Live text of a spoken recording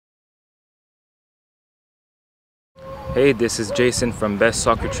Hey, this is Jason from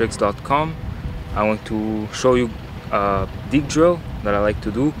bestsoccertricks.com. I want to show you a deke drill that I like to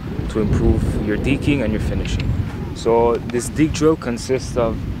do to improve your deking and your finishing. So this deke drill consists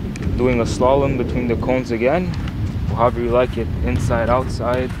of doing a slalom between the cones again, however you like it, inside,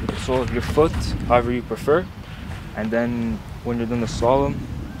 outside, sole of your foot, however you prefer. And then when you're doing the slalom,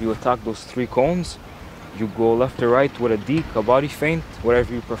 you attack those 3 cones. You go left to right with a deke, a body feint,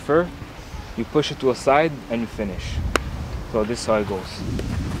 whatever you prefer. You push it to a side and you finish. So this is how it goes.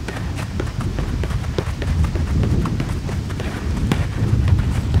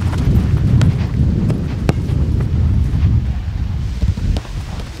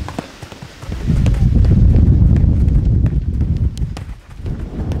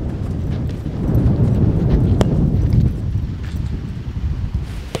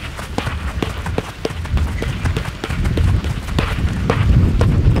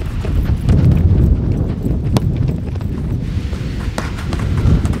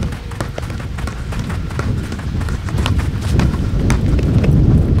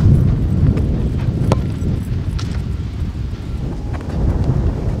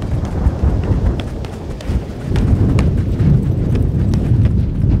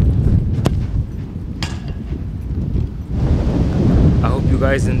 You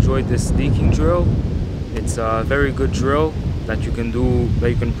guys enjoyed this deking drill. It's a very good drill that you can do,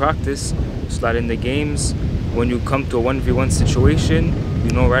 that you can practice so that in the games, when you come to a 1v1 situation,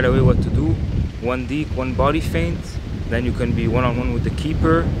 you know right away what to do. 1 deke, 1 body feint, then you can be one-on-one with the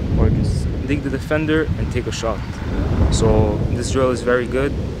keeper or just dig the defender and take a shot. So this drill is very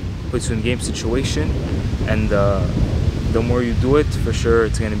good, puts you in game situation, and the more you do it, for sure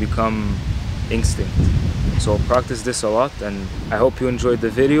it's going to become instinct. So practice this a lot, and I hope you enjoyed the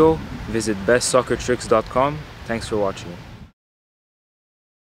video. Visit bestsoccertricks.com. Thanks for watching.